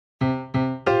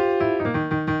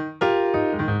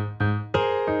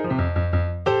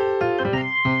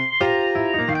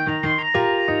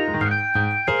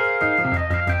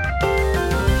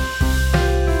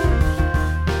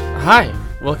Hi,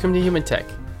 welcome to Human Tech,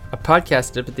 a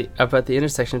podcast about the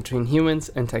intersection between humans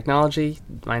and technology.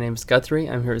 My name is Guthrie.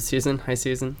 I'm here with Susan. Hi,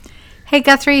 Susan. Hey,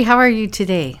 Guthrie, how are you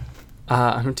today?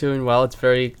 I'm doing well. It's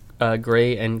very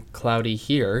gray and cloudy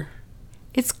here.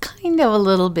 It's kind of a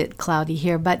little bit cloudy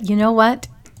here, but you know what?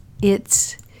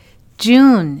 It's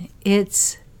June.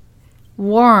 It's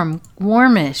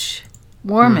warmish.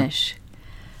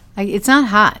 It's not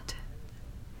hot,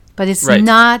 but it's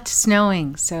not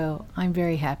snowing, so I'm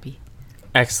very happy.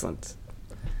 Excellent.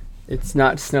 It's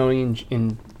not snowing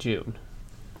in June.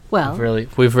 Well,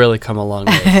 we've really come a long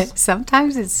way.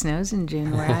 Sometimes it snows in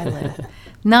June where I live.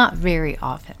 Not very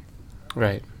often.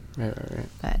 Right.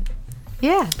 But,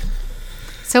 yeah.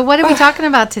 So what are we talking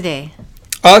about today?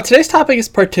 Today's topic is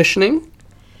partitioning.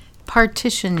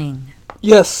 Partitioning.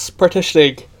 Yes,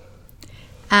 partitioning.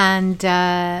 And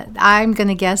I'm going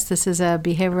to guess this is a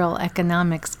behavioral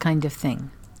economics kind of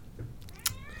thing.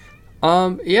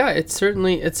 Yeah, it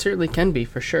certainly can be,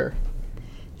 for sure.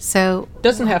 So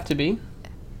doesn't have to be.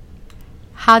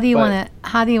 How do you want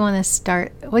to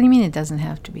start? What do you mean it doesn't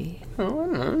have to be? Oh, I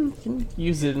don't know. You can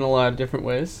use it in a lot of different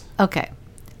ways. Okay.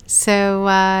 So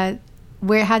how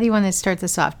do you want to start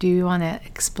this off? Do you want to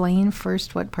explain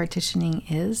first what partitioning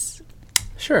is?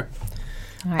 Sure.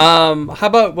 All right. How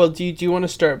about, do you want to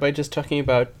start by just talking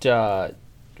about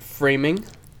framing?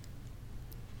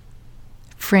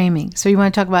 Framing. So you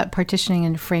want to talk about partitioning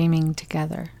and framing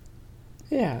together?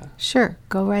 Yeah. Sure.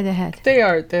 Go right ahead. They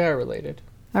are related.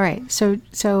 All right.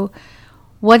 So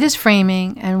what is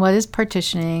framing and what is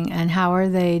partitioning and how are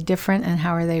they different and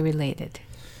how are they related?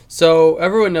 So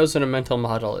everyone knows what a mental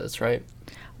model is, right?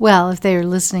 Well, if they're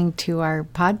listening to our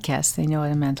podcast, they know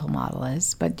what a mental model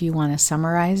is. But do you want to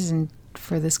summarize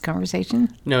for this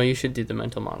conversation? No, you should do the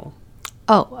mental model.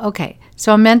 Oh, okay.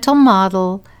 So a mental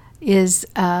model is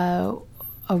a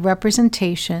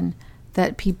representation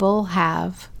that people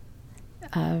have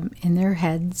in their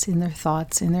heads, in their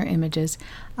thoughts, in their images,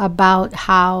 about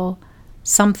how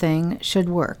something should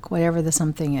work, whatever the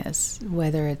something is,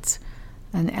 whether it's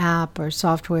an app or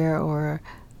software or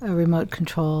a remote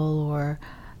control or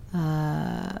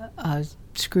a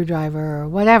screwdriver or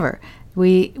whatever.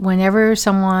 Whenever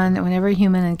a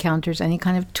human encounters any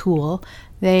kind of tool,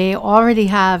 they already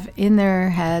have in their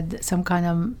head some kind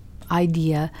of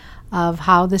idea of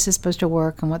how this is supposed to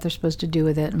work and what they're supposed to do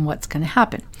with it and what's going to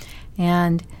happen.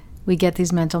 And we get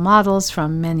these mental models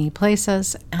from many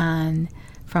places and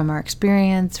from our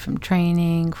experience, from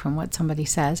training, from what somebody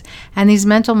says. And these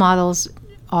mental models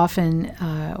often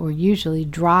or usually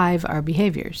drive our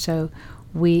behavior. So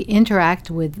we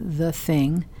interact with the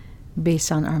thing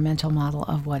based on our mental model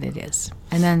of what it is.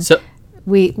 And then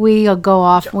we'll go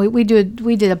off. We did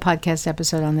a podcast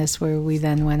episode on this where we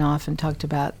then went off and talked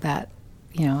about that,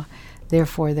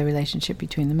 therefore the relationship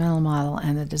between the mental model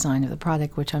and the design of the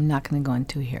product, which I'm not going to go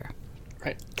into here.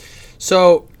 Right.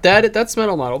 So that's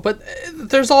mental model, but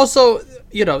there's also,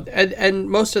 and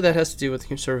most of that has to do with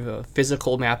sort of a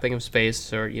physical mapping of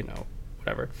space or,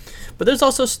 whatever. But there's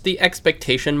also the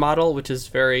expectation model, which is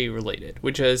very related,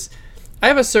 which is I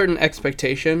have a certain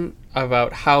expectation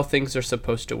about how things are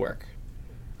supposed to work.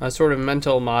 A sort of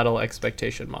mental model,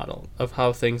 expectation model of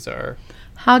how things are.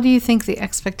 How do you think the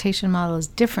expectation model is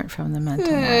different from the mental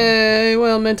model?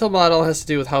 Well, mental model has to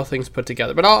do with how things put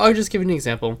together. But I'll just give you an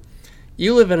example.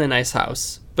 You live in a nice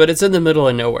house, but it's in the middle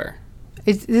of nowhere.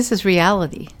 This is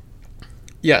reality.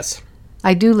 Yes.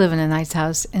 I do live in a nice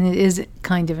house, and it is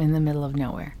kind of in the middle of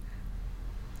nowhere.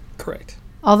 Correct.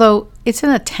 Although it's in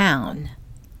a town.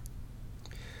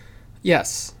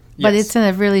 Yes. But it's in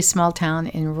a really small town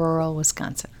in rural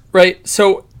Wisconsin. Right.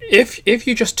 So if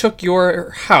you just took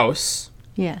your house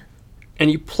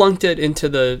and you plunked it into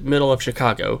the middle of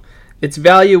Chicago, its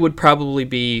value would probably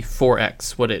be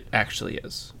 4x what it actually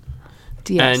is.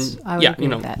 Yes, and I would agree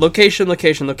with that. Location,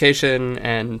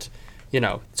 and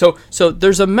so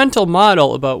there's a mental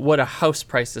model about what a house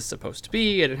price is supposed to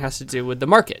be, and it has to do with the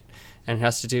market, and it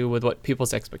has to do with what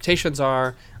people's expectations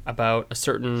are about a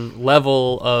certain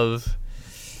level of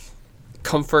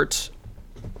comfort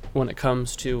when it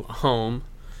comes to a home,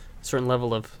 a certain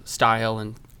level of style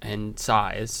and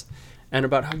size, and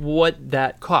about what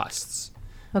that costs.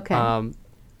 Okay.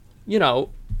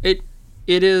 It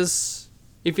is.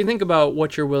 If you think about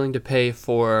what you're willing to pay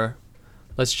for,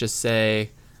 let's just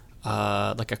say,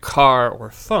 like a car or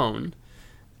a phone,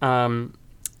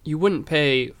 you wouldn't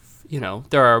pay,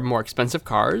 there are more expensive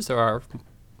cars, there are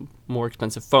more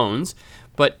expensive phones,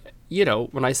 but,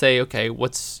 when I say, okay,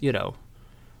 what's a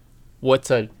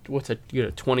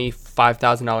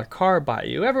 $25,000 car buy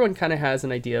you, everyone kind of has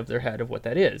an idea of their head of what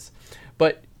that is.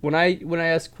 But when I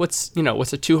ask what's a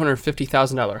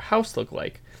 $250,000 house look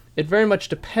like, it very much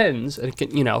depends. It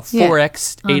can,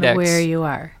 4x, 8x on where you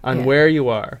are. on where you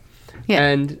are. Yeah.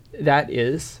 And that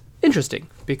is interesting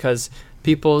because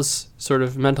people's sort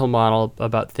of mental model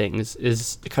about things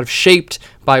is kind of shaped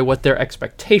by what their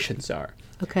expectations are.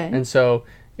 Okay. And so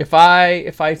if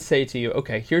I say to you,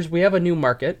 okay, we have a new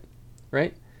market,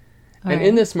 right? All and right.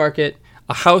 in this market,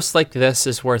 a house like this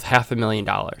is worth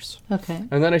 $500,000. Okay.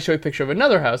 And then I show you a picture of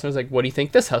another house, and I was like, what do you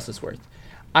think this house is worth?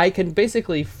 I can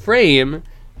basically frame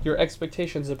your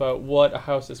expectations about what a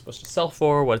house is supposed to sell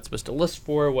for, what it's supposed to list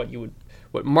for, what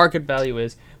market value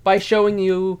is, by showing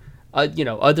you,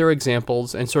 other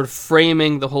examples and sort of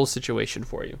framing the whole situation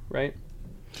for you, right?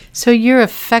 So you're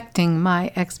affecting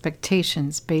my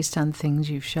expectations based on things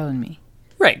you've shown me.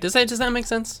 Right. Does that make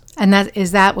sense? And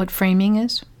is that what framing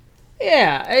is?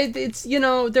 Yeah, it's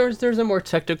there's a more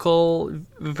technical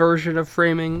version of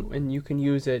framing, and you can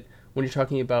use it when you're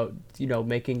talking about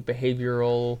making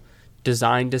behavioral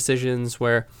design decisions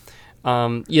where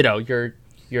you're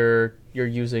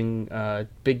using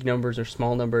big numbers or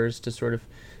small numbers to sort of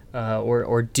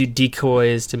or do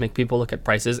decoys to make people look at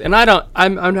prices. And I'm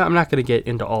not going to get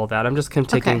into all of that. I'm just kind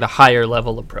of taking the higher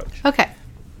level approach. Okay.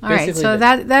 All right. Basically So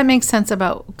that makes sense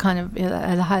about kind of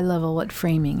at a high level what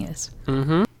framing is.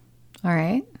 Mm-hmm. All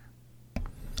right.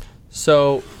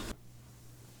 So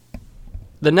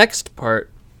the next part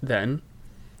then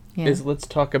is let's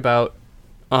talk about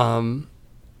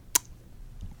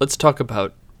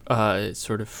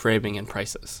sort of framing and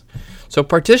prices. So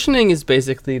partitioning is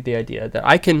basically the idea that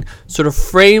I can sort of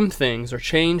frame things or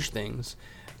change things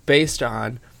based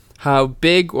on how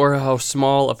big or how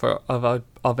small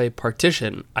of a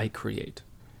partition I create.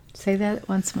 Say that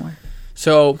once more.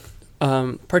 So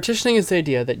partitioning is the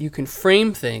idea that you can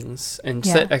frame things and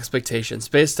set expectations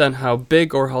based on how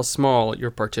big or how small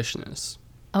your partition is.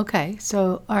 Okay.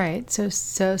 So all right. So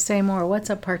say more. What's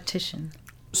a partition?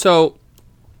 So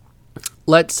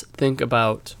let's think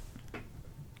about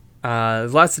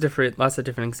lots of different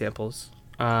examples.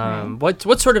 Right.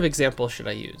 What sort of example should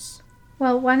I use?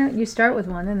 Well, why don't you start with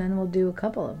one and then we'll do a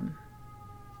couple of them.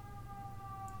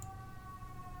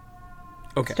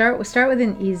 Okay. Start with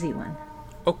an easy one.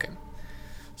 Okay.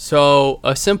 So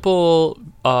a simple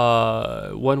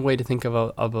one way to think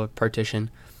of a partition.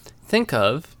 Think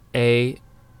of a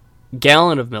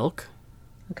gallon of milk,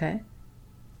 Okay.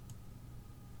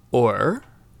 or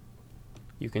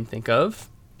you can think of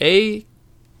a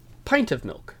pint of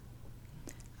milk.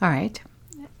 All right.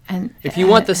 And If you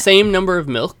want the same amount of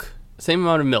milk,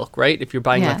 right? If you're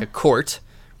buying like a quart,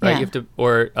 right? Yeah. You have to,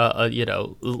 or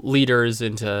liters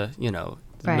into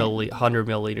 100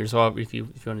 milliliters. Or if you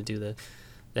want to do the,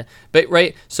 but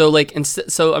right. So like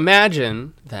so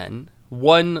imagine then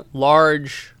one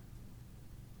large.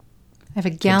 I have a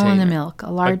gallon container. of milk,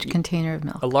 a large container of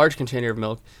milk. A large container of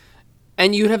milk,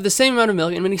 and you'd have the same amount of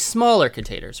milk in many smaller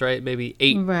containers, right? Maybe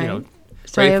 8. Right.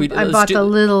 So right? I bought the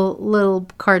little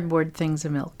cardboard things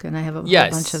of milk, and I have a whole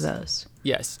bunch of those.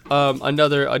 Yes.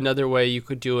 Another way you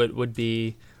could do it would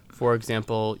be, for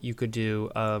example, you could do,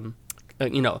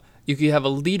 you could have a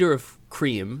liter of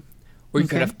cream, or you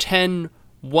could have 10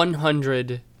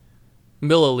 100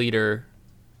 milliliter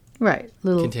right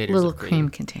little containers of cream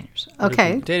containers. little Okay.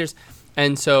 cream containers,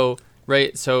 and so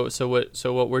right. So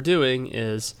what we're doing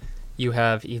is you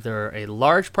have either a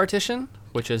large partition,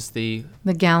 which is the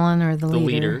gallon or the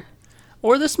liter,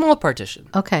 or the small partition.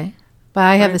 Okay. But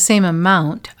I have the same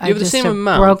amount. You have the same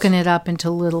amount. Broken it up into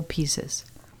little pieces.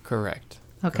 Correct.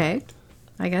 Okay. Correct.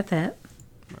 I got that.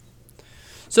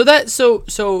 So that's a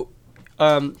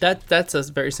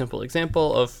very simple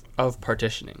example of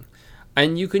partitioning,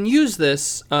 and you can use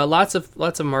this. Lots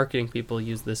of marketing people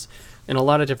use this in a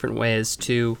lot of different ways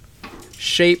to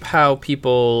shape how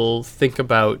people think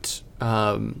about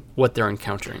what they're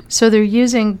encountering. So they're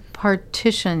using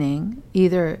partitioning,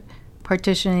 either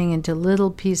partitioning into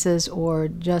little pieces or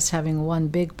just having one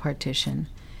big partition,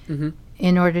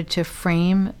 in order to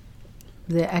frame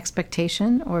the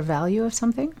expectation or value of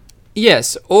something?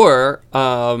 Yes, or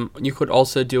you could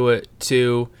also do it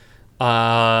to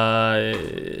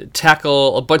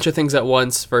tackle a bunch of things at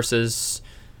once versus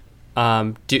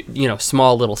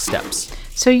small little steps.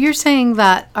 So you're saying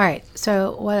that, all right,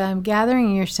 so what I'm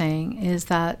gathering you're saying is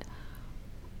that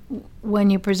when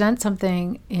you present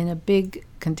something in a big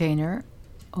container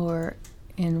or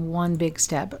in one big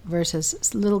step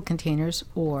versus little containers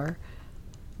or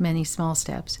many small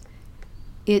steps,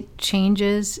 it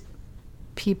changes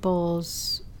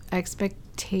people's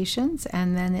expectations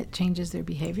and then it changes their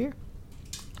behavior?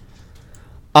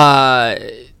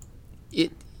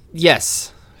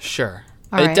 Yes, sure.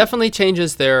 All it right. definitely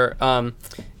changes their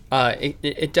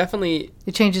it definitely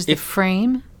It changes the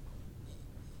frame?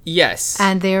 Yes.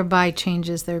 And thereby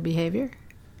changes their behavior?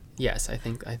 Yes, I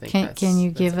think Can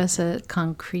you give us a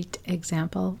concrete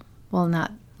example? Well,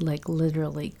 not like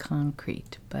literally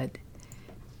concrete, but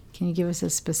can you give us a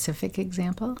specific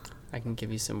example? I can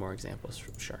give you some more examples,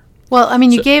 sure. Well, I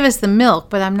mean, you gave us the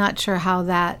milk, but I'm not sure how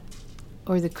that,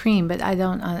 or the cream, but I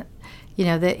don't,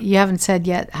 that you haven't said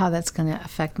yet how that's going to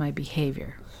affect my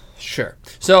behavior. Sure.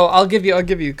 So I'll give you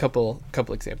a couple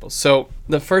examples. So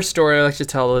the first story I like to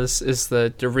tell is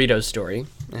the Doritos story.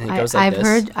 And it goes like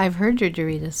this. I've heard your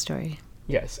Doritos story.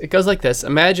 Yes, it goes like this.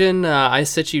 Imagine I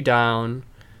sit you down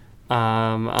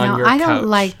on your couch. I don't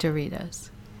like Doritos.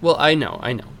 Well, I know.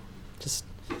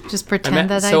 Just pretend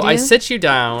that I do. So I sit you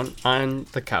down on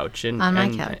the couch on my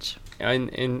couch,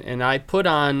 and I put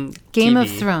on Game TV,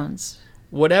 of Thrones.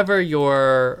 Whatever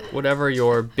your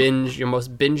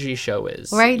most bingey show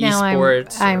is. Right now,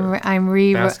 Esports I'm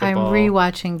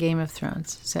rewatching Game of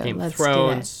Thrones. So Game let's of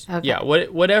Thrones. do that. Okay. Yeah,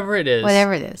 whatever it is.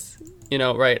 Whatever it is.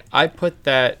 Right. I put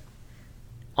that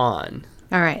on.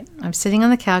 All right. I'm sitting on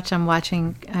the couch.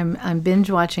 I'm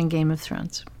binge watching Game of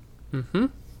Thrones. Mm-hmm.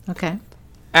 Okay.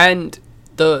 And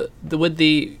so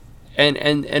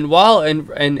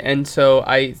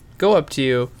I go up to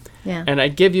you. Yeah. And I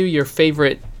give you your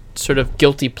favorite sort of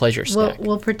guilty pleasure snack.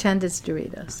 We'll pretend it's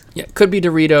Doritos. Yeah, could be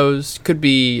Doritos, could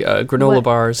be granola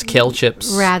bars, kale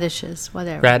chips, radishes,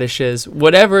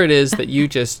 whatever it is that you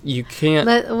can't.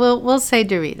 We'll say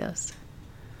Doritos.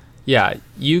 Yeah,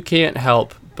 you can't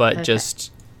help but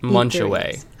just munch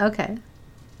away. Okay.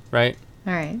 Right.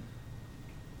 All right.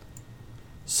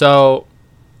 So,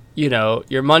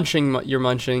 you're munching.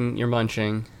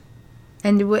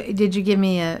 And did you give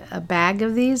me a bag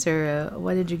of these, or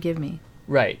what did you give me?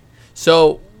 Right.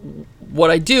 So what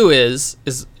I do is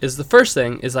the first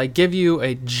thing is I give you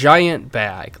a giant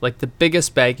bag, like the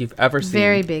biggest bag you've ever seen.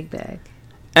 Very big bag.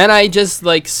 And I just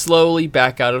slowly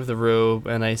back out of the room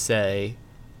and I say,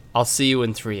 I'll see you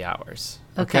in 3 hours.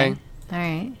 Okay? All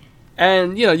right.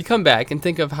 And, you come back and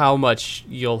think of how much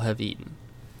you'll have eaten.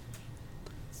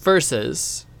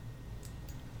 Versus,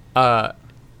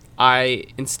 I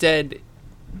instead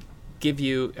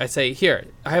I say, here,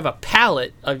 I have a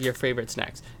pallet of your favorite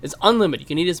snacks. It's unlimited. You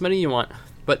can eat as many as you want.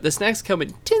 But the snacks come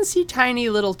in teensy tiny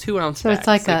little 2-ounce bags. So it's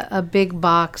like a big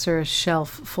box or a shelf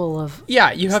full of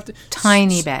you have to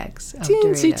tiny bags of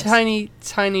teensy Doritos.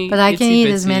 tiny. But I can eat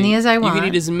as many as I want. You can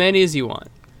eat as many as you want.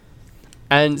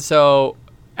 And so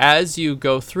as you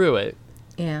go through it,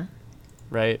 yeah,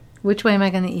 right? Which way am I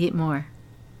going to eat more?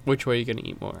 Which way are you going to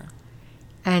eat more?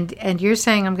 And you're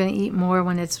saying I'm going to eat more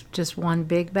when it's just one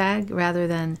big bag rather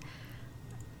than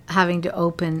having to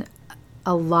open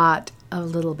a lot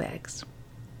of little bags.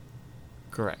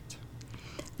 Correct.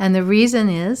 And the reason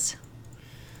is?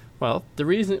 Well,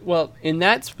 in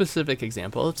that specific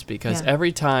example, it's because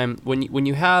every time when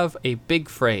you have a big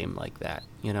frame like that,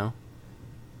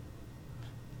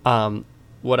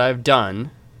 what I've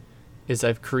done is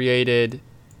I've created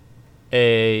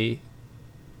a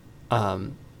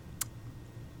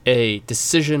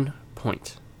decision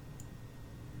point.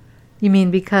 You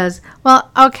mean because,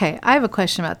 okay, I have a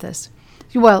question about this.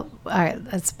 Well, all right,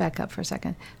 let's back up for a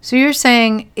second. So you're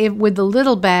saying with the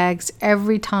little bags,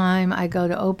 every time I go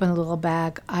to open a little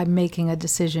bag, I'm making a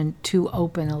decision to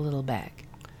open a little bag.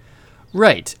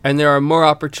 Right. And there are more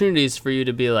opportunities for you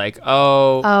to be like,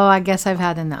 oh, I guess I've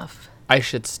had enough. I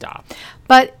should stop.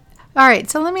 But all right,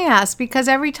 so let me ask, because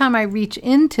every time I reach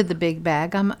into the big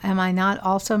bag, am I not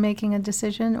also making a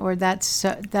decision, or that's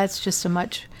just a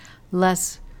much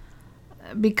less,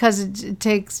 because it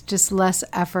takes just less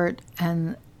effort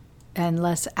and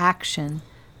less action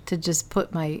to just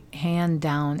put my hand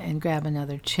down and grab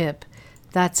another chip.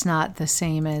 That's not the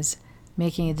same as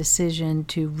making a decision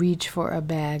to reach for a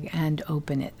bag and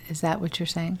open it. Is that what you're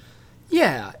saying?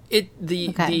 Yeah,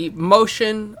 the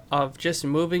motion of just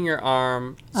moving your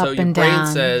arm, so Up your and brain down.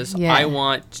 says, Yeah. I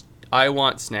want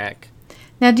snack.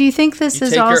 Now, do you think this You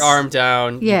is take also... your arm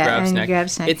down, you grab and snack. you grab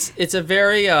snack. It's a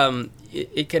very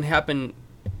it can happen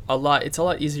a lot. It's a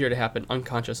lot easier to happen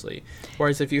unconsciously.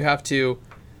 Whereas if you have to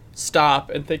stop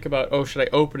and think about, should I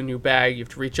open a new bag? You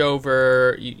have to reach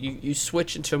over. You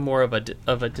switch into more of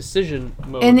a decision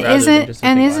mode. And rather than just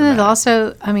something isn't it automatic.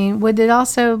 also? I mean, would it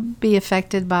also be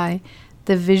affected by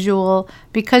the visual?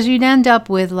 Because you'd end up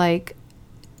with like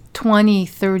 20,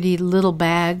 30 little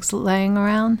bags laying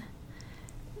around,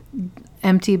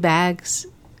 empty bags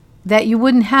that you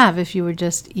wouldn't have if you were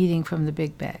just eating from the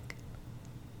big bag.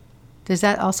 Does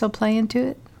that also play into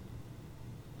it?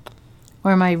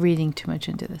 Or am I reading too much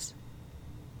into this?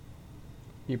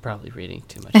 You're probably reading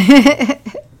too much.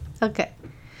 Okay.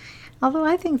 Although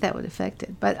I think that would affect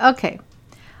it. But okay.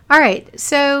 All right.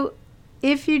 So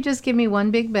if you just give me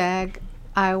one big bag,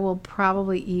 I will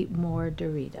probably eat more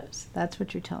Doritos. That's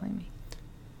what you're telling me.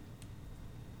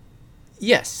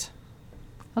 Yes.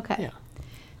 Okay. Yeah.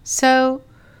 So,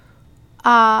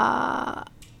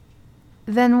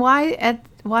 then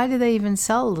why do they even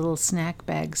sell little snack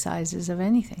bag sizes of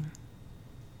anything?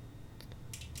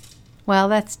 Well,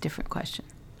 that's a different question.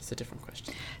 It's a different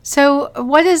question. So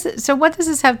what does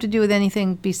this have to do with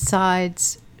anything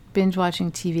besides binge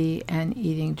watching TV and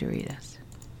eating Doritos?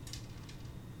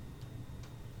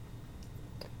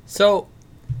 So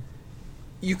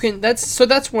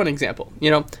that's one example.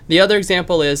 The other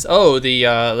example is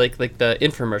the like the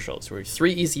infomercials where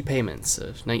 3 easy payments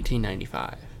of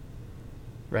 $19.95.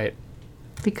 Right?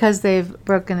 Because they've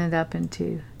broken it up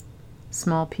into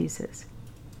small pieces.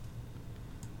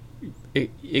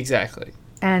 Exactly.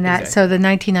 And so the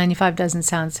 $19.95 doesn't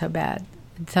sound so bad.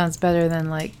 It sounds better than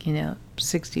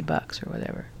 $60 or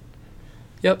whatever.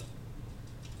 Yep.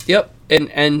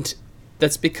 And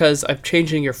that's because I'm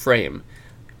changing your frame,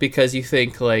 because you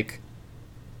think 20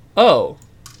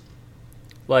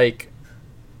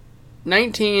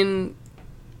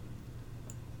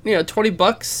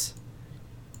 bucks.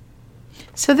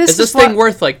 So this is this thing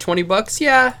worth $20?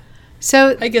 Yeah.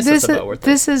 So I guess that's about worth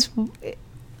it.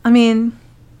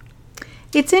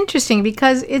 It's interesting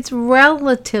because it's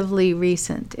relatively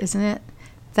recent, isn't it?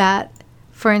 That,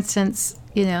 for instance,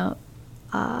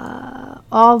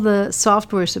 all the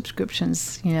software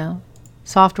subscriptions,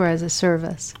 software as a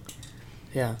service,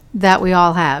 that we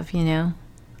all have,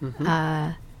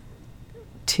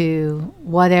 to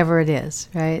whatever it is,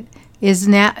 right? Is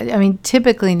now,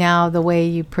 typically now the way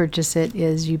you purchase it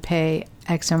is you pay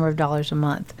X number of dollars a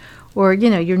month, or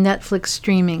your Netflix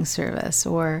streaming service,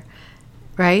 or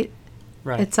right.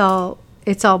 It's all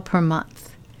per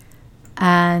month.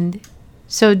 And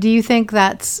so do you think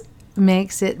that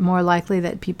makes it more likely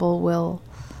that people will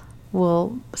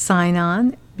sign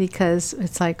on because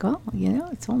it's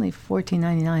it's only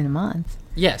 $14.99 a month?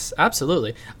 Yes,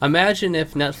 absolutely. Imagine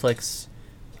if Netflix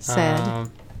said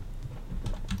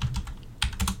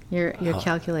you're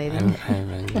calculating.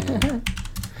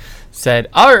 Said,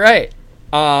 all right,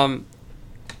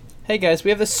 hey guys, we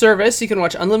have this service. You can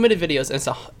watch unlimited videos.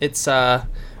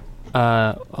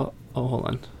 Hold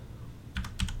on.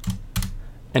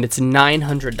 And it's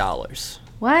 $900.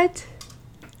 What?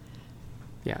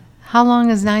 Yeah. How long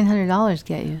does $900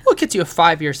 get you? Well, it gets you a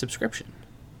 5-year subscription.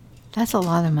 That's a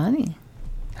lot of money.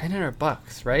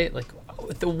 $900, right?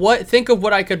 Think of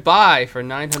what I could buy for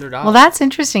 $900. Well, that's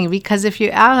interesting because if you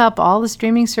add up all the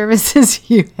streaming services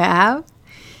you have,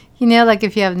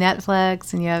 if you have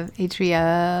Netflix and you have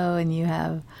HBO and you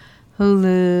have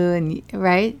Hulu and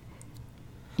right,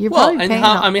 you're probably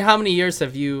paying. How many years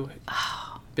have you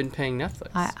been paying Netflix?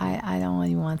 I don't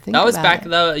even want to think. That was about back it.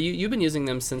 though. You've been using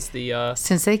them since the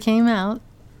since they came out.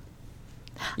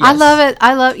 Yes. I love it.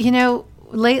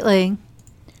 Lately,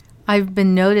 I've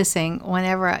been noticing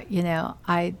whenever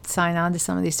I sign on to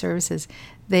some of these services,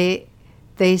 they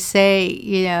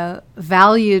say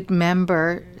valued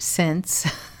member since.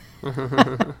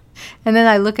 And then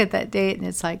I look at that date and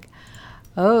it's like,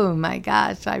 oh my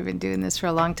gosh, I've been doing this for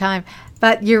a long time.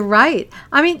 But you're right.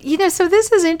 So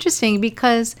this is interesting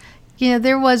because,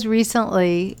 there was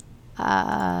recently.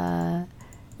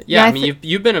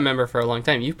 You've been a member for a long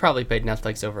time. You've probably paid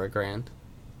Netflix over $1,000.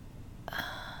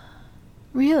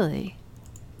 Really?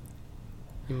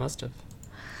 You must have.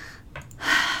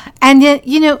 And yet,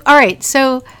 all right.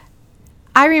 So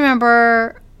I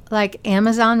remember.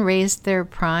 Amazon raised their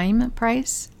Prime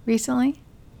price recently.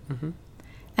 Mm-hmm.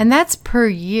 And that's per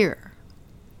year.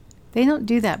 They don't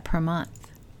do that per month.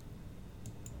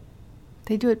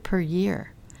 They do it per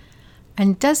year.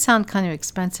 And it does sound kind of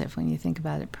expensive when you think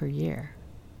about it per year.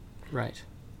 Right.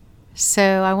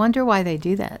 So I wonder why they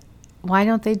do that. Why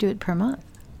don't they do it per month?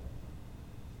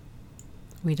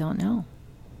 We don't know.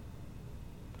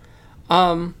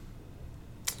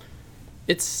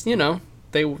 It's,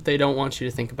 They don't want you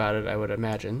to think about it, I would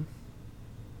imagine.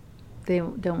 They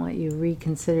don't want you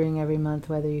reconsidering every month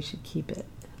whether you should keep it.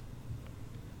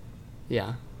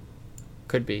 Yeah.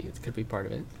 Could be. It could be part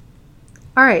of it.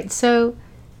 All right. So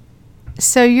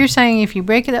you're saying if you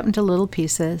break it up into little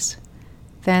pieces,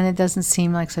 then it doesn't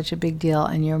seem like such a big deal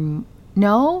and you're...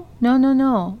 No.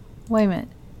 Wait a minute.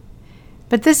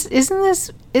 But isn't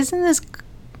this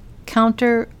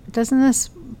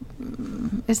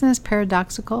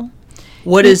paradoxical?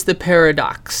 What is the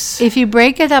paradox? If you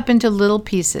break it up into little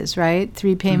pieces, right?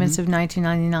 3 payments of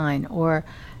 $19.99, or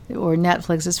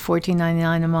Netflix is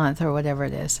 $14.99 a month, or whatever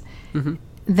it is,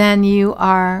 then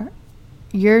you're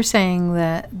saying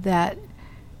that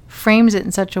frames it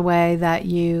in such a way that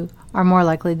you are more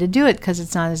likely to do it because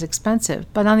it's not as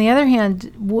expensive. But on the other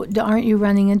hand, aren't you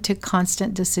running into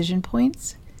constant decision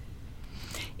points?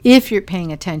 If you're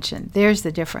paying attention, there's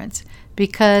the difference.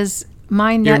 Because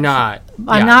You're not.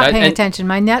 I'm not paying attention.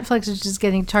 My Netflix is just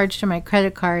getting charged to my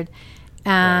credit card,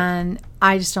 and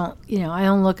I just don't, I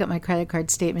don't look at my credit card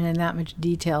statement in that much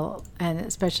detail, and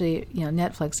especially,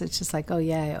 Netflix, it's just like, oh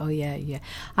yeah.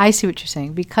 I see what you're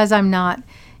saying. Because I'm not,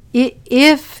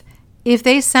 if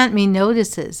they sent me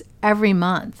notices every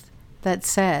month that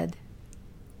said,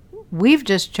 we've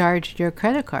just charged your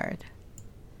credit card,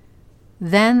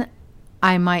 then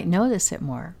I might notice it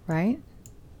more, right?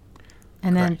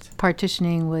 And then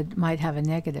partitioning might have a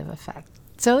negative effect.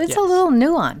 So it's a little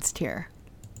nuanced here.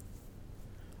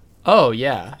 Oh,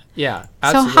 yeah,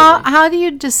 absolutely. So how do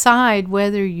you decide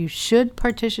whether you should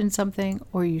partition something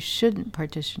or you shouldn't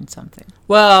partition something?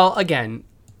 Well, again,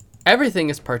 everything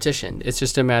is partitioned. It's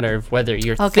just a matter of whether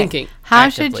you're thinking. How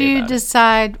should you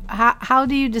decide? How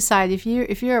do you decide if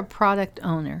you're a product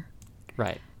owner?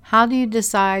 Right. How do you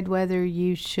decide whether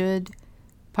you should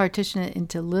partition it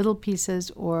into little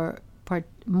pieces or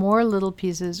more little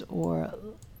pieces or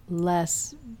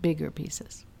less bigger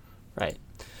pieces? Right.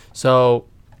 So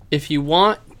if you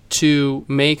want to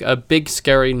make a big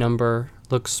scary number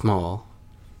look small,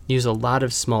 use a lot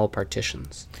of small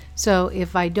partitions. So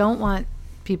if I don't want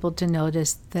people to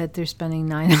notice that they're spending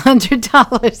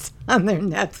 $900 on their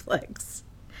Netflix,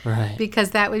 right,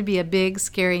 because that would be a big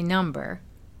scary number,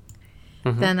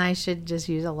 then I should just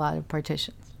use a lot of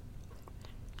partitions.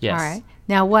 Yes. All right.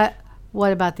 Now what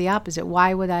about the opposite?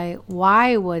 Why would I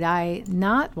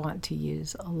not want to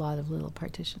use a lot of little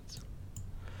partitions?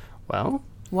 Well,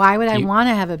 why would I want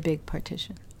to have a big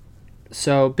partition?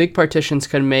 So big partitions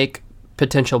can make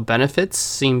potential benefits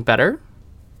seem better.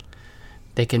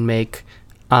 They can make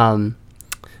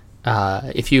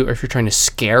if you're trying to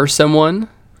scare someone.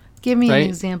 Give me an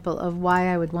example of why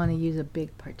I would want to use a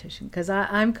big partition, because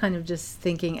I'm kind of just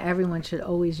thinking everyone should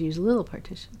always use little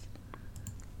partitions.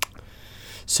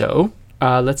 So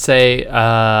let's say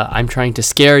I'm trying to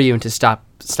scare you into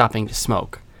stopping to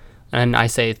smoke. And I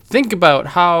say, think about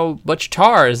how much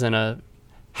tar is in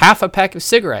half a pack of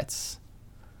cigarettes.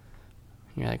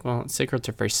 And you're like, well, cigarettes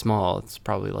are very small. It's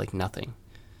probably like nothing.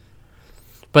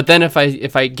 But then if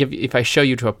I show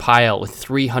you to a pile with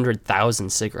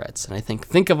 300,000 cigarettes, and I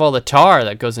think of all the tar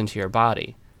that goes into your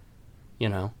body, you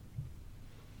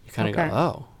kind of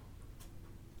go,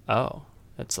 oh,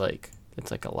 that's like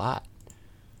a lot.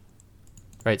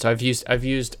 Right, so I've used,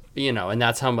 and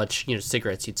that's how much,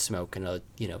 cigarettes you'd smoke in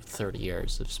 30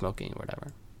 years of smoking or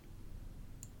whatever.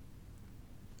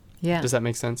 Yeah. Does that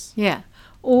make sense? Yeah.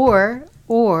 Or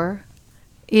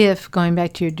if, going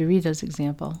back to your Doritos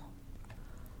example,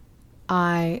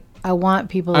 I want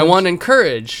people I want to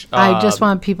encourage. I just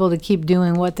want people to keep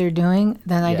doing what they're doing,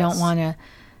 then I don't want to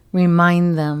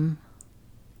remind them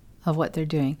of what they're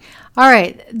doing. All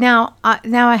right. Now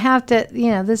I have to,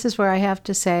 this is where I have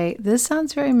to say, this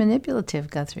sounds very manipulative,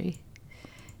 Guthrie.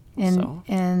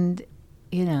 And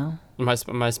Am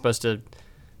I supposed to?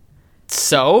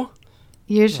 So?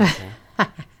 You're Do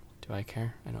I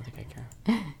care? I don't think I care.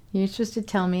 You're supposed to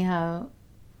tell me how,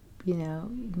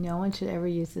 no one should ever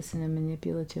use this in a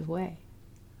manipulative way.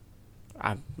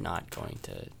 I'm not going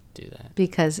to do that.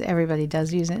 Because everybody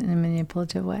does use it in a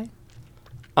manipulative way?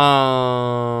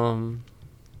 I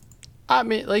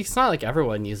mean, it's not like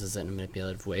everyone uses it in a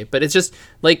manipulative way, but it's just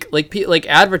like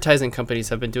advertising companies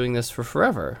have been doing this for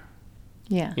forever.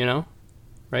 Yeah.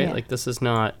 Right? Yeah. This is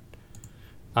not.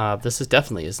 This is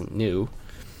definitely isn't new.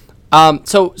 You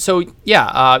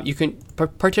can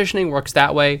partitioning works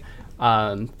that way.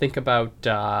 Think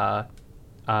about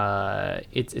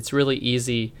it's really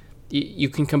easy. You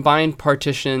can combine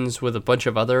partitions with a bunch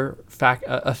of other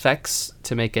effects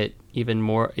to make it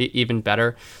even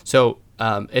better. So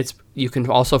you can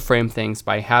also frame things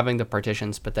by having the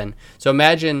partitions, but then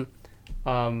imagine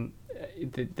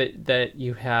that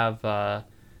you have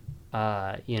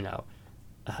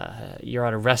you're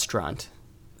at a restaurant.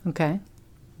 Okay.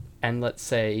 And let's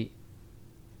say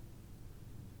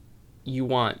you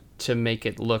want to make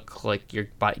it look like you're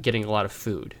getting a lot of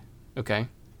food. Okay.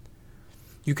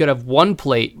 You could have one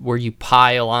plate where you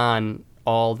pile on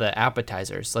all the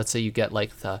appetizers. Let's say you get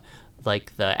like the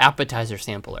appetizer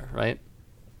sampler, right?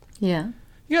 Yeah.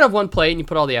 You could have one plate and you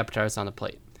put all the appetizers on the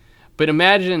plate. But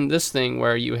imagine this thing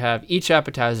where you have each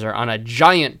appetizer on a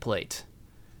giant plate,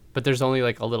 but there's only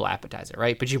like a little appetizer,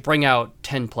 right? But you bring out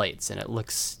 10 plates and it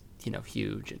looks,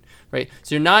 huge, right?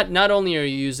 So you're not only are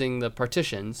you using the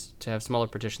partitions to have smaller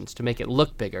partitions to make it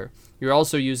look bigger, you're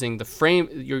also using the frame.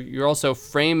 You're also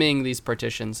framing these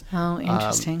partitions. Oh,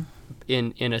 interesting.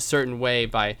 In a certain way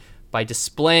by by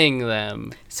displaying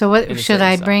them. So in what a should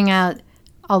I certain bring size. out?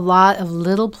 A lot of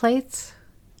little plates?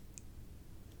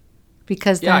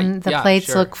 Because then the plates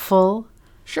sure. look full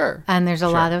Sure. and there's a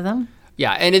Sure. lot of them?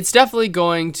 Yeah, and it's definitely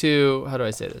going to, how do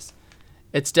I say this?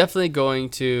 It's definitely going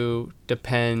to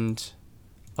depend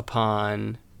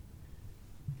upon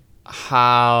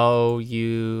how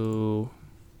you.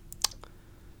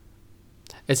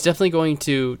 It's definitely going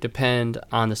to depend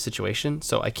on the situation,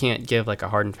 so I can't give like a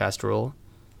hard and fast rule.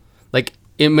 Like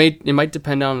it might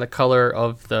depend on the color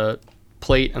of the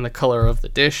plate and the color of the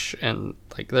dish, and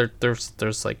like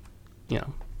there's like, you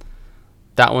know,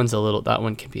 that one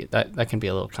can be that can be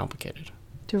a little complicated.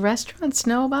 Do restaurants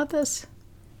know about this?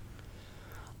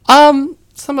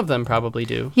 Some of them probably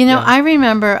do. You know, yeah. I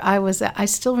remember I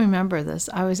still remember this.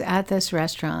 I was at this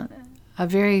restaurant, a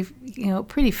very,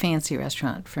 pretty fancy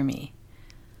restaurant for me.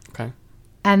 Okay.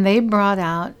 And they brought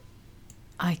out,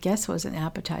 I guess it was an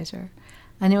appetizer,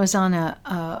 and it was on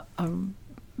a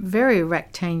very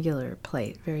rectangular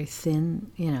plate, very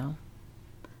thin,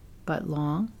 but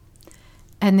long.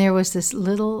 And there was this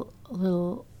little,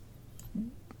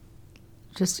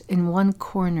 just in one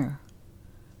corner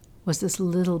was this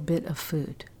little bit of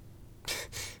food.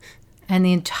 And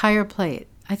the entire plate,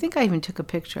 I think I even took a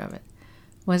picture of it,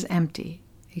 was empty,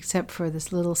 except for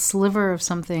this little sliver of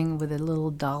something with a little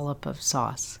dollop of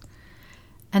sauce.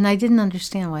 And I didn't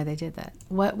understand why they did that.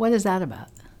 What is that about?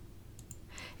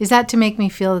 Is that to make me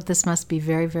feel that this must be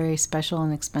very, very special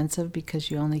and expensive because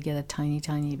you only get a tiny,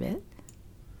 tiny bit?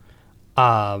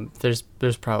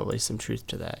 There's probably some truth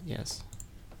to that, yes.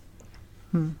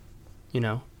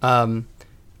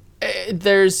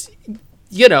 There's,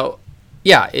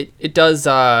 yeah, it does.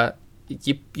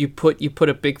 You put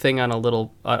a big thing on a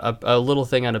little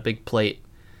thing on a big plate.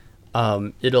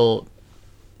 It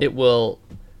will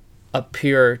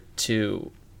appear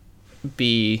to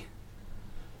be.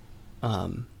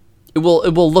 It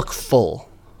will look full.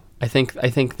 I think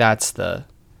that's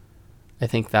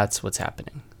what's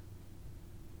happening.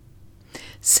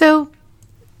 So,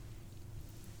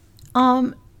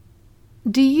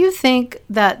 do you think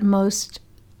that most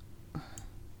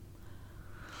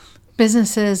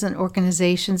businesses and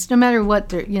organizations, no matter what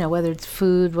they're, whether it's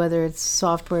food, whether it's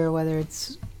software, whether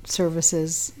it's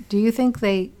services, do you think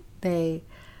they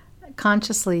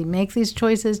consciously make these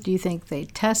choices? Do you think they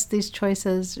test these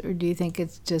choices, or do you think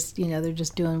it's just, they're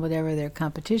just doing whatever their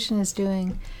competition is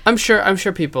doing? I'm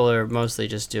sure people are mostly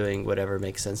just doing whatever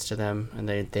makes sense to them, and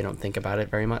they don't think about it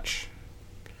very much.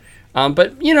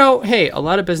 But hey, a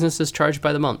lot of businesses charge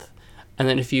by the month, and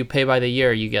then if you pay by the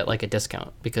year, you get like a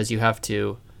discount because you have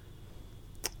to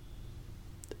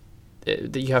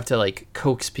like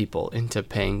coax people into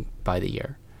paying by the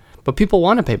year. But people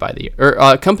want to pay by the year,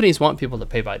 or companies want people to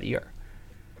pay by the year.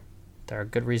 There are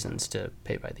good reasons to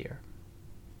pay by the year.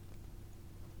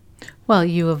 Well,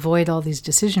 you avoid all these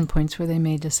decision points where they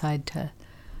may decide to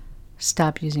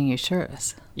stop using your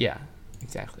service. Yeah,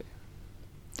 exactly.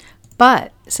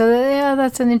 But, so yeah,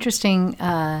 that's an interesting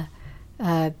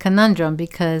conundrum,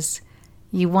 because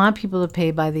you want people to pay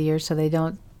by the year so they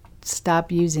don't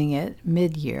stop using it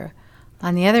mid-year.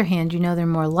 On the other hand, they're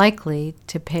more likely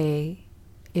to pay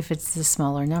if it's the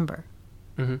smaller number.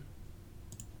 Mm-hmm.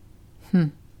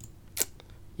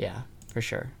 Yeah, for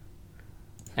sure.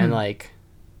 And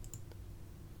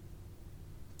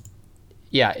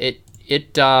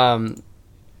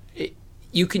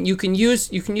you can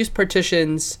use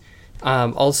partitions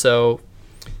also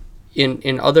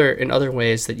in other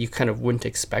ways that you kind of wouldn't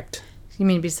expect. You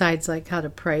mean besides like how to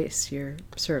price your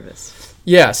service?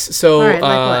 Yes. So all right,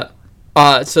 like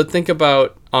what? So think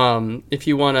about if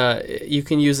you you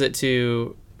can use it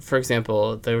to, for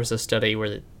example, there was a study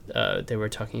where they were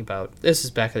talking about, this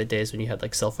is back in the days when you had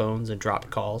like cell phones and dropped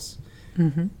calls.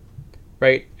 Mm-hmm.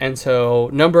 Right? And so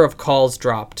number of calls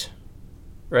dropped,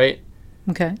 right?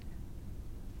 Okay.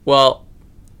 Well,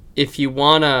 if you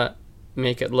want to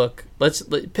make it look, let's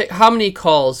pick how many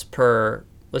calls per,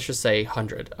 let's just say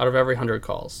 100 out of every 100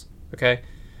 calls, okay?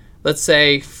 Let's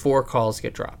say 4 calls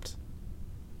get dropped.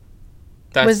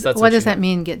 That's what does that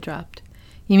mean, get dropped?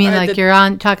 You mean like you're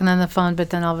talking on the phone, but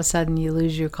then all of a sudden you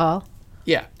lose your call?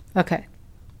 Yeah. Okay.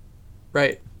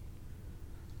 Right.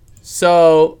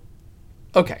 So,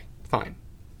 okay, fine.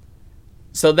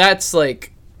 So that's sort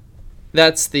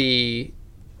of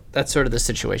the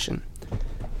situation.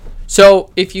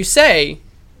 So if you say,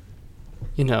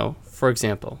 for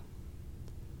example,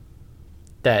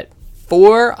 that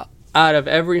 4 out of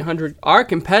every 100, our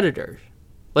competitors,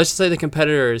 let's just say the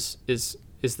competitor has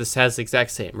the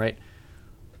exact same, right?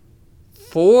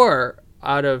 4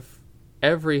 out of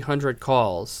every 100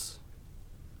 calls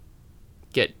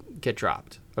get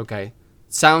dropped. Okay,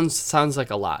 sounds like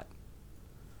a lot.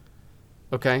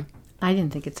 Okay? I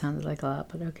didn't think it sounded like a lot,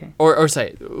 but okay. Or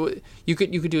say you could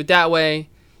do it that way.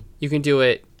 You can do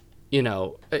it,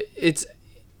 it's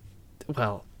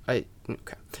okay.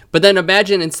 But then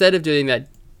imagine instead of doing that,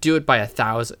 do it by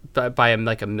 1,000, by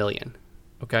like 1,000,000.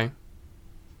 Okay?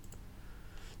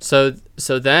 So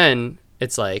then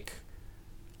it's like,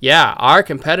 yeah, our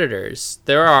competitors,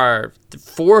 there are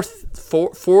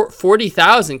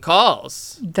 40,000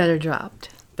 calls That are dropped.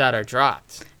 out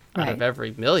Right. of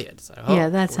every million. So, Yeah,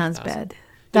 that sounds 40,000. bad.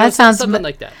 That sounds something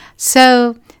like that.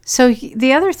 So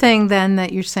the other thing then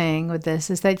that you're saying with this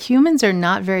is that humans are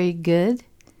not very good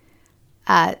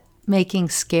at making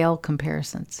scale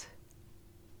comparisons.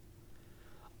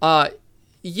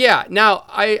 Yeah. Now,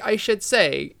 I should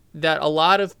say that a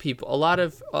lot of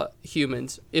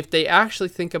humans, if they actually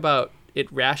think about it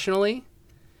rationally,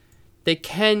 they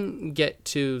can get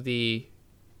to the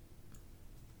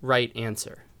right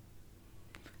answer.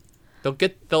 They'll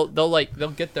get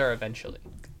there eventually.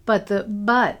 But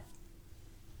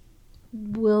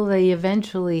will they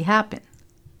eventually happen?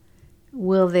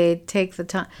 Will they take the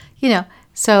time?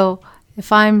 So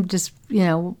if I'm just,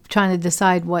 trying to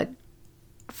decide what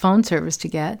phone service to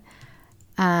get,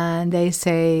 and they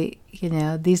say,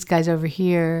 these guys over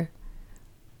here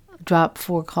drop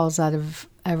 4 calls out of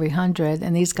every 100,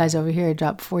 and these guys over here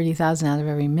drop 40,000 out of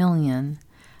every 1,000,000.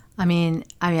 I mean,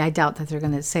 I doubt that they're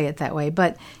going to say it that way.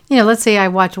 But, let's say I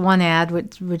watch one ad,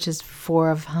 which is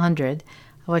 4 of 100.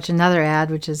 I watch another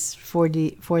ad, which is the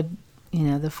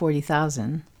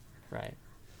 40,000. Right.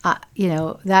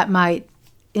 That might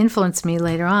influence me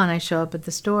later on. I show up at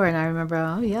the store and I remember,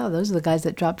 oh, yeah, those are the guys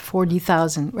that dropped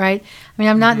 40,000, right? I mean,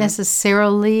 I'm not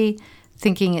necessarily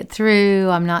thinking it through.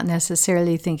 I'm not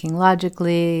necessarily thinking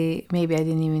logically. Maybe I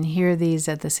didn't even hear these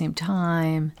at the same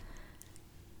time,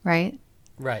 right?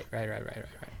 Right.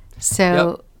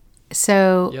 So,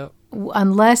 Yep.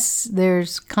 Unless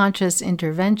there's conscious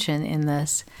intervention in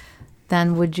this,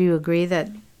 then would you agree that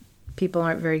people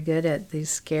aren't very good at these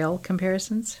scale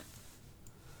comparisons?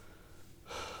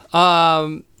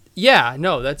 Yeah,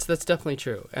 no, that's definitely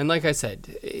true. And like I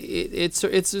said,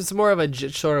 it's more of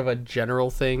a sort of a general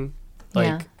thing.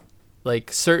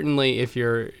 Like certainly if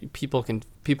people can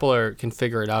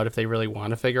figure it out if they really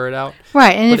want to figure it out.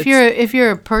 Right. And if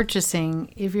you're a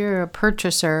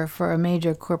purchaser for a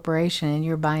major corporation and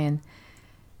you're buying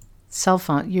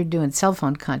you're doing cell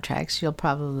phone contracts, you'll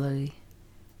probably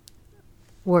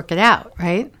work it out,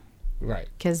 right? Right.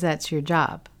 Because that's your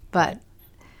job. But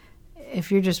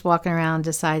if you're just walking around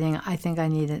deciding, I think I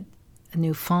need a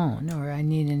new phone or I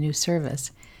need a new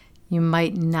service, you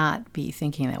might not be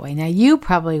thinking that way. Now, you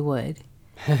probably would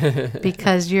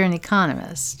because you're an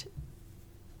economist,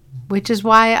 which is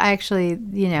why I actually,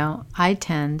 I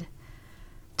tend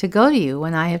to go to you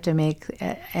when I have to make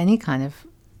any kind of,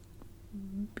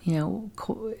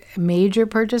 major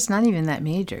purchase, not even that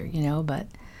major, but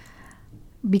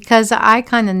because I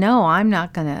kind of know I'm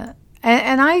not going to.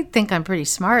 And I think I'm pretty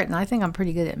smart, and I think I'm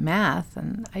pretty good at math,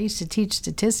 and I used to teach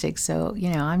statistics, so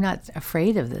I'm not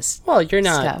afraid of this. Well, you're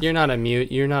not. Stuff. You're not immune.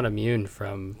 You're not immune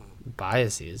from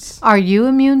biases. Are you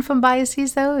immune from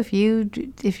biases, though? If you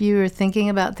are thinking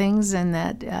about things in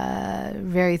that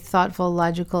very thoughtful,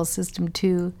 logical System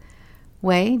 2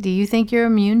 way, do you think you're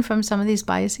immune from some of these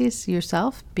biases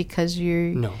yourself? Because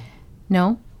you're no.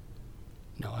 No,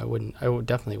 I wouldn't.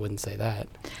 Definitely wouldn't say that.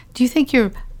 Do you think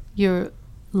you're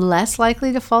less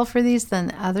likely to fall for these than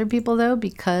other people, though,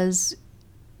 because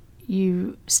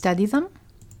you study them?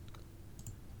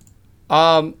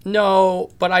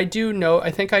 No, but I do know. I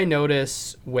think I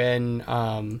notice when.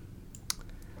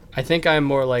 I think I'm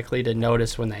more likely to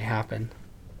notice when they happen.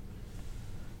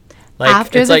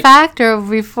 After the fact, or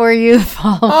before you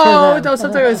fall for them? Oh no!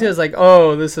 Sometimes it's like,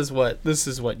 oh, this is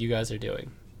what you guys are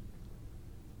doing.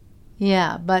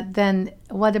 Yeah, but then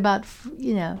what about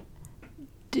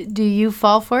Do you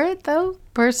fall for it though,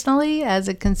 personally, as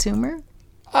a consumer?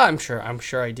 I'm sure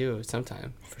I do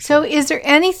sometimes. So is there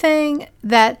anything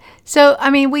that,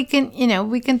 we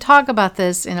can talk about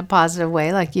this in a positive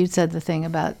way, like you said, the thing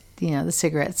about, the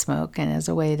cigarette smoke and as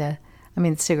a way to,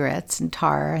 cigarettes and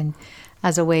tar, and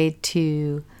as a way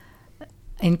to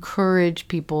encourage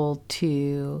people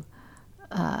to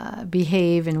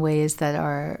behave in ways that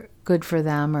are good for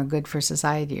them or good for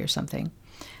society or something.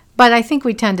 But I think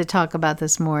we tend to talk about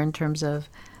this more in terms of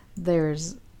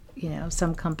there's,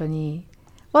 some company.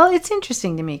 Well, it's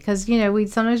interesting to me because,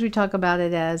 sometimes we talk about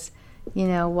it as,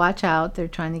 watch out. They're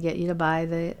trying to get you to buy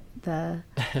the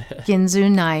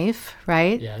Ginsu knife,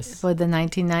 right? Yes. For the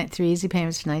 3 easy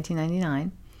payments for $19.99.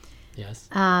 Yes.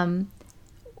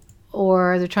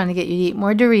 or they're trying to get you to eat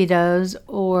more Doritos,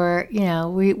 or,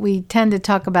 we tend to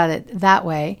talk about it that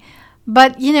way.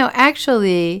 But,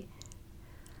 actually,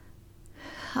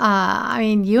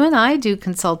 you and I do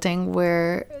consulting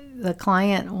where the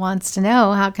client wants to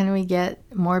know, how can we get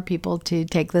more people to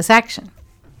take this action?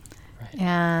 Right.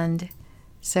 And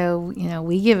so,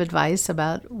 we give advice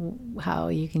about how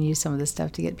you can use some of this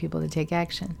stuff to get people to take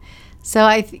action.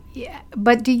 So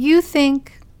but do you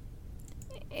think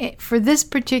for this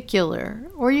particular,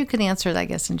 or you could answer it, I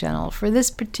guess, in general, for this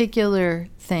particular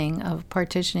thing of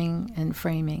partitioning and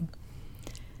framing,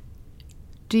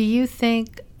 do you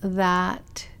think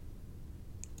that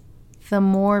the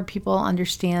more people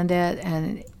understand it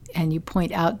and you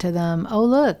point out to them, oh,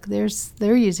 look,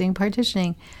 they're using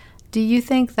partitioning, do you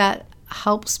think that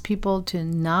helps people to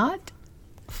not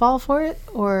fall for it,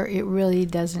 or it really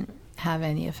doesn't have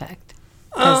any effect?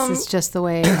 Because it's just the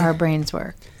way our brains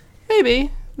work.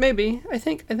 Maybe. I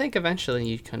think eventually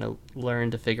you kind of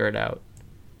learn to figure it out.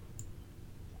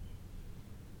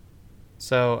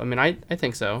 So, I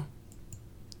think so.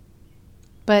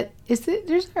 But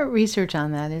there's no research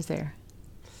on that, is there?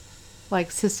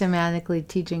 Like systematically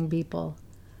teaching people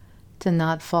to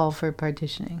not fall for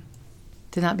partitioning,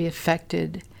 to not be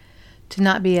affected, to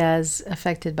not be as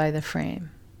affected by the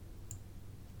frame.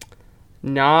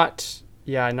 Not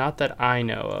that I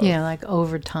know of. Yeah, like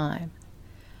over time.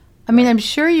 I'm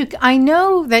sure I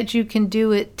know that you can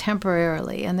do it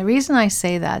temporarily. And the reason I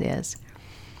say that is,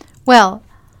 well,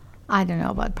 I don't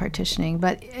know about partitioning,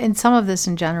 but in some of this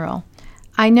in general,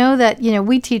 I know that,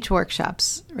 we teach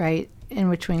workshops, right, in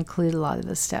which we include a lot of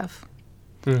this stuff.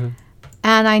 Mm-hmm.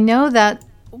 And I know that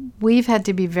we've had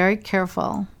to be very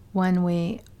careful when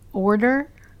we order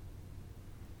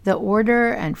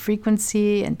and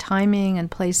frequency and timing and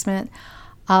placement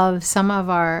of some of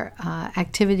our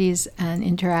activities and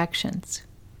interactions,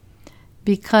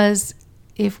 because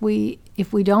if we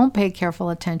don't pay careful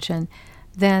attention,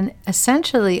 then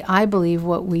essentially I believe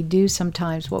what we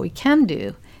can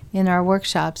do in our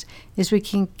workshops is we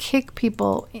can kick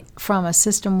people from a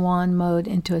system 1 mode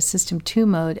into a system 2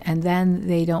 mode, and then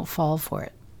they don't fall for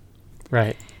it.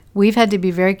 Right. We've had to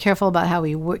be very careful about how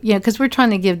we work, because we're trying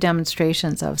to give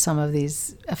demonstrations of some of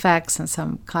these effects and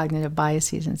some cognitive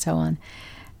biases and so on.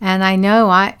 And I know,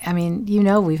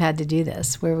 we've had to do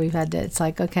this, where we've had to, it's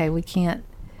like, okay, we can't,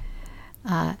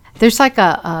 there's like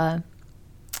an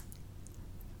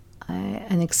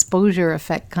exposure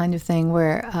effect kind of thing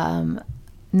where, I'm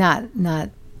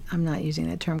not using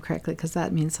that term correctly because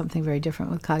that means something very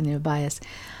different with cognitive bias.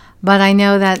 But I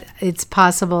know that it's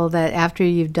possible that after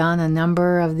you've done a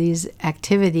number of these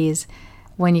activities,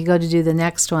 when you go to do the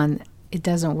next one, it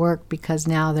doesn't work because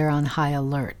now they're on high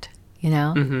alert,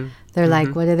 Mm-hmm. They're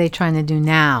like, what are they trying to do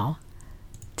now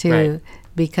to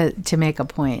make a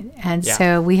point? And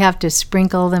so we have to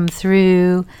sprinkle them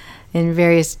through in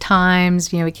various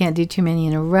times. We can't do too many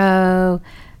in a row.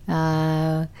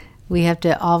 We have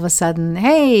to all of a sudden,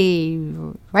 hey,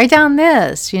 write down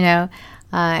this,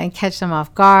 and catch them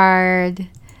off guard.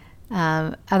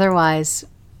 Otherwise,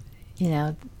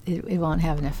 it won't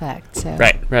have an effect. So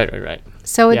Right.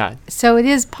 So it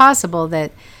is possible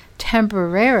that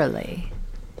temporarily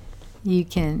you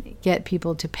can get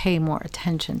people to pay more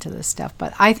attention to this stuff,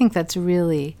 but I think that's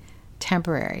really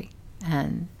temporary,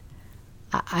 and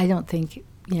I don't think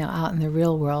out in the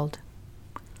real world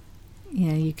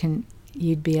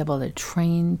you'd be able to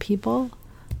train people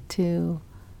to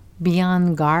be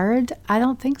on guard. I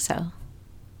don't think so.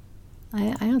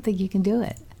 I don't think you can do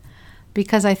it,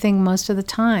 because I think most of the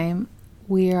time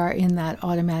we are in that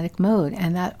automatic mode,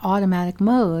 and that automatic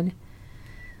mode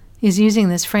is using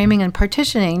this framing and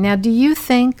partitioning. Now, do you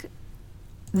think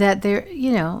that there,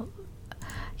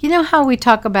 how we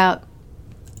talk about,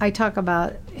 I talk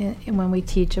about when we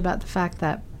teach about the fact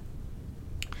that,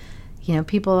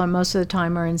 people are most of the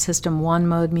time are in system 1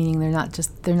 mode, meaning they're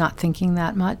not thinking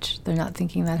that much. They're not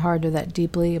thinking that hard or that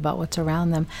deeply about what's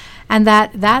around them. And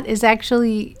that is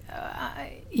actually,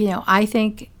 I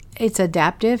think it's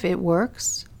adaptive. It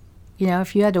works.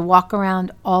 If you had to walk around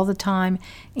all the time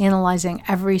analyzing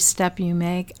every step you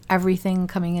make, everything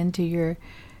coming into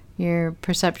your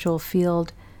perceptual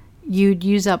field, you'd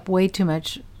use up way too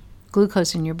much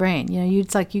glucose in your brain. You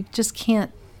just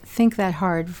can't think that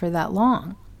hard for that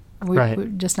long. We're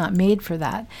just not made for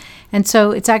that. And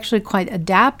so it's actually quite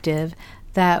adaptive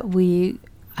that we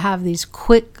have these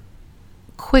quick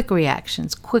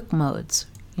reactions, quick modes,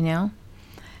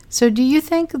 So do you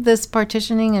think this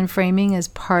partitioning and framing is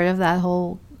part of that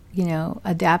whole,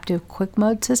 adaptive quick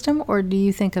mode system, or do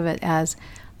you think of it as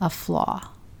a flaw?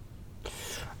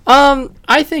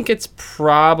 I think it's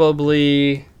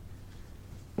probably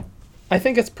I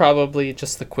think it's probably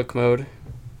just the quick mode.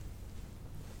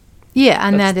 Yeah,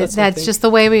 and That's that's just the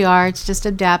way we are. It's just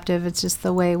adaptive. It's just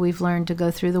the way we've learned to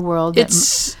go through the world.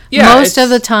 Most of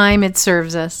the time, it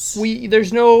serves us.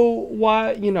 There's no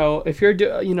why, if you're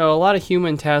a lot of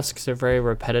human tasks are very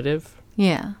repetitive.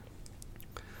 Yeah.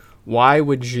 Why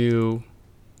would you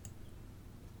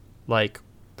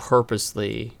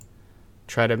purposely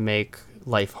try to make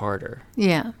life harder?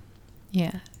 Yeah.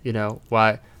 Yeah.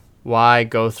 Why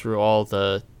go through all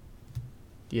the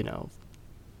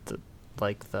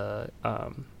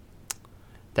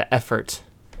effort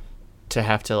to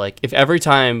have to if every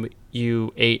time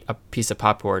you ate a piece of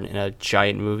popcorn in a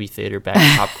giant movie theater bag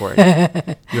of popcorn,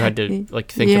 you had to think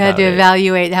about it. You had to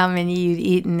evaluate how many you'd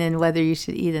eaten and whether you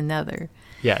should eat another.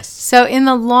 Yes. So in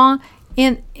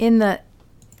the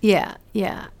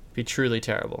yeah. Be truly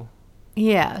terrible.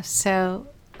 Yeah. So,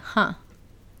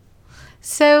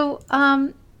 So,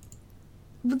 then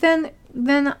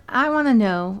I want to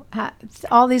know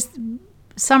all these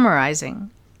summarizing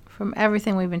from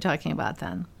everything we've been talking about.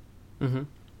 Then, do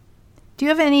you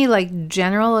have any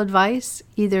general advice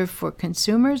either for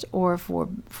consumers or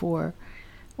for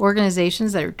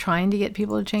organizations that are trying to get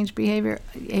people to change behavior?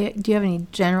 Do you have any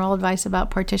general advice about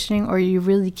partitioning, or you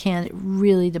really can't? It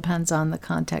really depends on the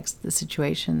context, the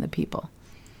situation, the people.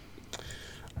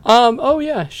 Oh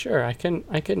yeah, sure. I can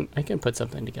put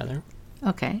something together.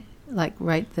 Okay.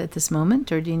 Right at this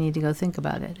moment, or do you need to go think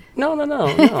about it? No.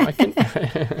 I can.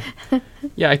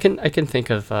 Yeah, I can think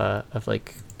of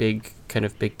big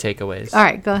takeaways. All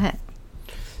right, go ahead.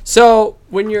 So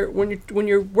when you're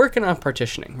working on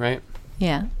partitioning, right?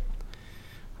 Yeah.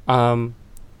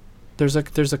 There's a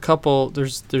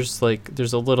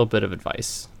little bit of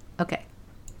advice. Okay.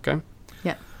 Okay.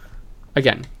 Yeah.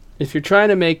 Again, if you're trying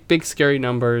to make big scary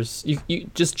numbers, you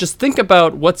just think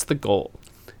about what's the goal.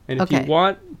 And if you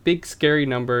want big scary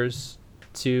numbers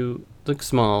to look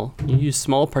small, you use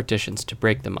small partitions to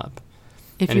break them up.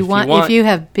 If you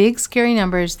have big scary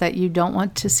numbers that you don't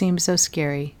want to seem so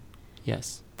scary,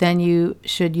 yes, then you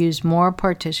should use more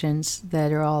partitions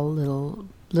that are all little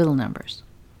numbers.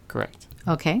 Correct.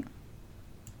 Okay.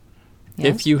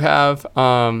 Yes. If you have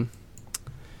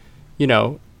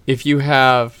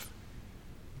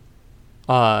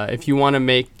if you want to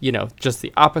make, just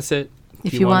the opposite.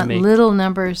 If you want little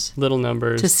numbers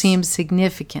to seem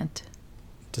significant.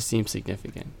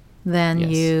 Then yes.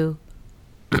 You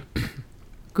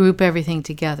group everything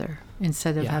together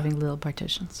instead of having little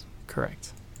partitions.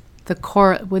 Correct.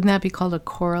 Wouldn't that be called a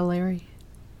corollary?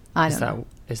 Is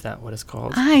that what it's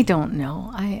called? I don't know.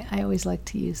 I always like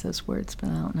to use those words, but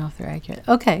I don't know if they're accurate.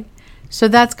 Okay. So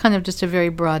that's kind of just a very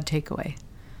broad takeaway.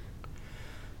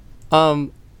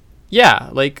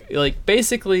 Yeah,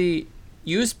 basically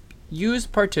use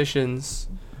partitions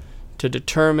to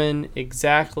determine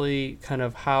exactly kind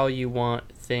of how you want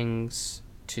things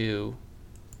to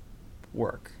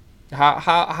work.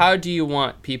 How do you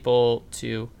want people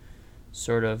to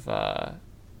sort of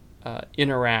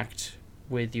interact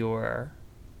with your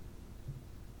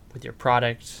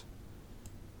product,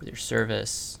 with your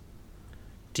service?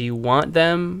 Do you want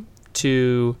them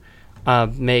to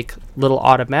make little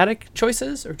automatic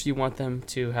choices, or do you want them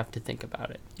to have to think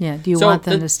about it? Yeah. Do you want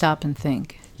them to stop and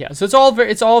think? Yeah. So it's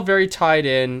all very tied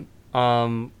in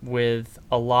with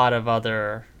a lot of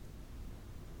other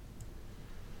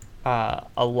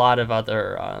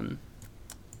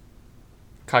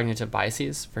cognitive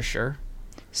biases, for sure.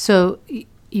 So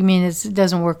you mean it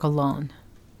doesn't work alone?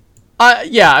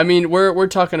 Yeah. I mean, we're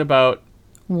talking about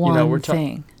one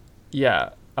thing. Yeah.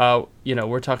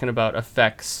 We're talking about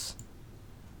effects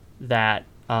that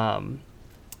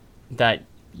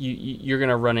you're going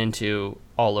to run into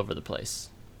all over the place.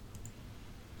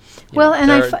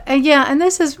 And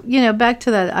this is, back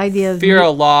to that idea of fear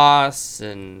of loss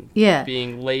and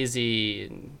being lazy.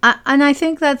 And I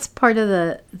think that's part of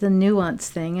the nuance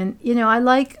thing. And, I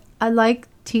like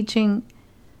teaching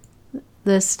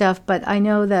this stuff, but I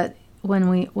know that when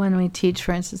we teach,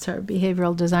 for instance, our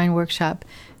behavioral design workshop,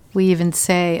 we even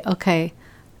say, okay,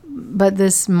 but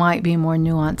this might be more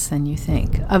nuanced than you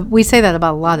think. We say that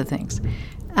about a lot of things.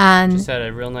 And just had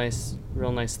a real nice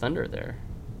thunder there.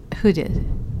 Who did?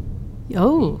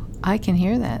 Oh, I can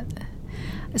hear that.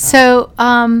 So,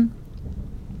 and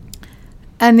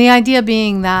the idea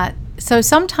being that, so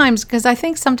sometimes, because I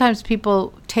think sometimes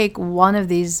people take one of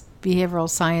these behavioral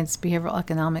science, behavioral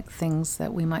economic things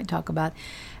that we might talk about,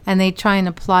 and they try and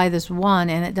apply this one,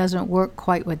 and it doesn't work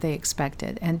quite what they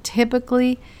expected. And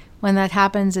typically, when that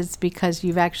happens, it's because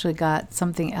you've actually got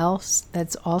something else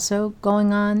that's also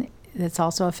going on, that's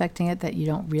also affecting it that you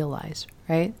don't realize,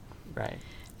 right? Right.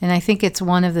 And I think it's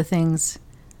one of the things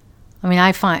I mean,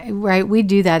 I find, right, we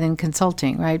do that in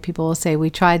consulting, right? People will say, we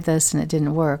tried this and it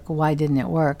didn't work. Why didn't it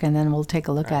work? And then we'll take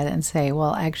a look at it and say,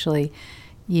 well, actually,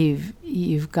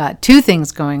 you've got two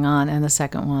things going on, and the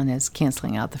second one is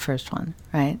canceling out the first one,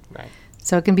 right? Right.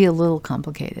 So it can be a little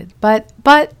complicated, but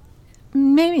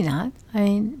maybe not. I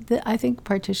mean, I think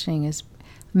partitioning is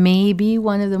maybe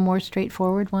one of the more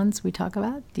straightforward ones we talk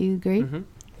about. Do you agree?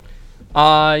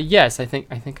 Mm-hmm. Yes, I think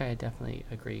I definitely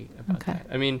agree about Okay. that.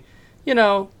 I mean, you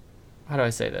know, how do I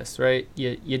say this, right?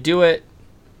 You do it.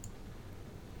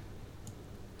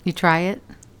 You try it.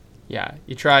 Yeah,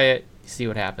 you try it, you see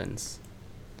what happens.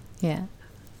 Yeah.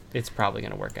 It's probably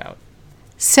going to work out.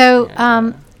 So,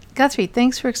 And, Guthrie,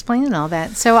 thanks for explaining all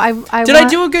that. So I did I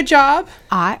do a good job?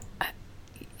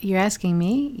 You're asking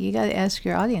me? You got to ask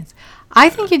your audience. I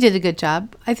think you did a good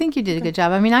job.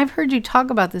 I mean, I've heard you talk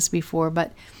about this before,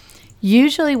 but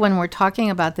usually when we're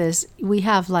talking about this, we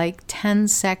have like 10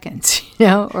 seconds, you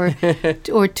know,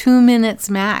 or 2 minutes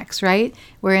max, right?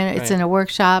 It's in a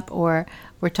workshop, or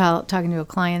we're talking to a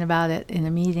client about it in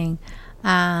a meeting.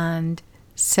 And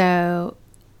so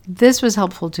this was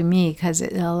helpful to me because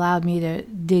it allowed me to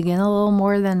dig in a little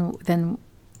more than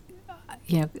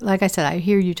you know, like I said, I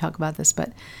hear you talk about this,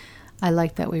 but I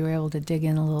like that we were able to dig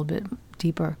in a little bit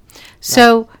deeper.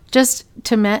 So just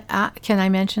to can I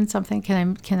mention something?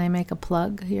 Can I make a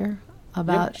plug here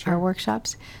about sure. our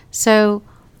workshops? So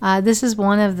this is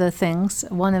one of the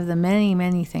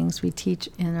many things we teach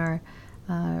in our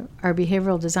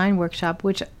behavioral design workshop,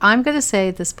 which I'm going to say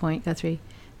at this point, Guthrie,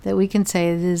 that we can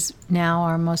say it is now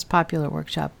our most popular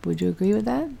workshop. Would you agree with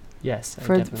that? Yes. I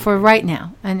For definitely agree. right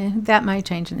now, and that might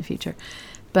change in the future.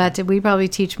 But we probably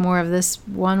teach more of this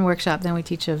one workshop than we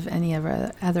teach of any of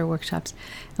our other workshops.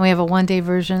 And we have a 1-day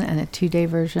version and a 2-day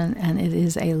version, and it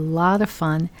is a lot of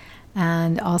fun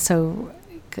and also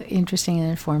interesting and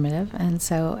informative. And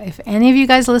so if any of you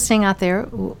guys listening out there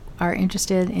are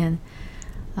interested in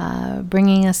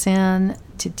bringing us in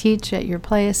to teach at your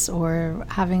place, or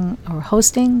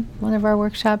hosting one of our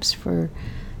workshops for,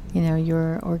 you know,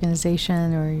 your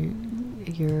organization or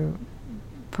your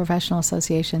professional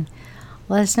association,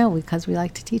 let us know, because we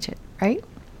like to teach it, right?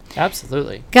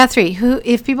 Absolutely. Guthrie,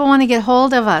 if people want to get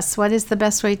hold of us, what is the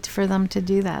best way for them to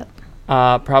do that?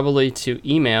 Probably to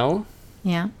email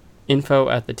Yeah.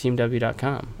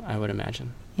 info@theteamw.com, I would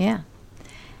imagine. Yeah.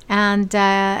 And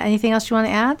anything else you want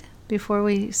to add before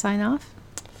we sign off?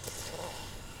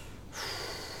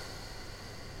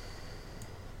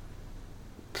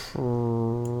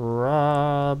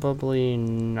 Probably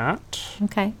not.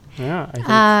 Okay. Yeah, I think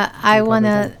I want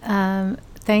covers to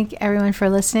thank everyone for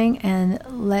listening, and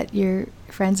let your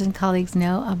friends and colleagues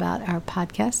know about our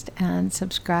podcast, and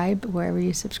subscribe wherever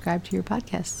you subscribe to your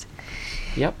podcasts.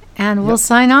 Yep. And we'll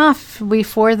sign off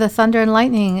before the thunder and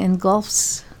lightning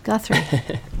engulfs Guthrie.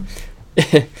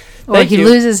 Or he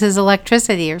loses his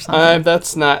electricity or something. That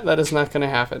is not going to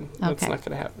happen. Okay. That's not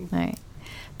going to happen. All right.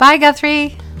 Bye,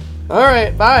 Guthrie. All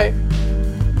right. Bye.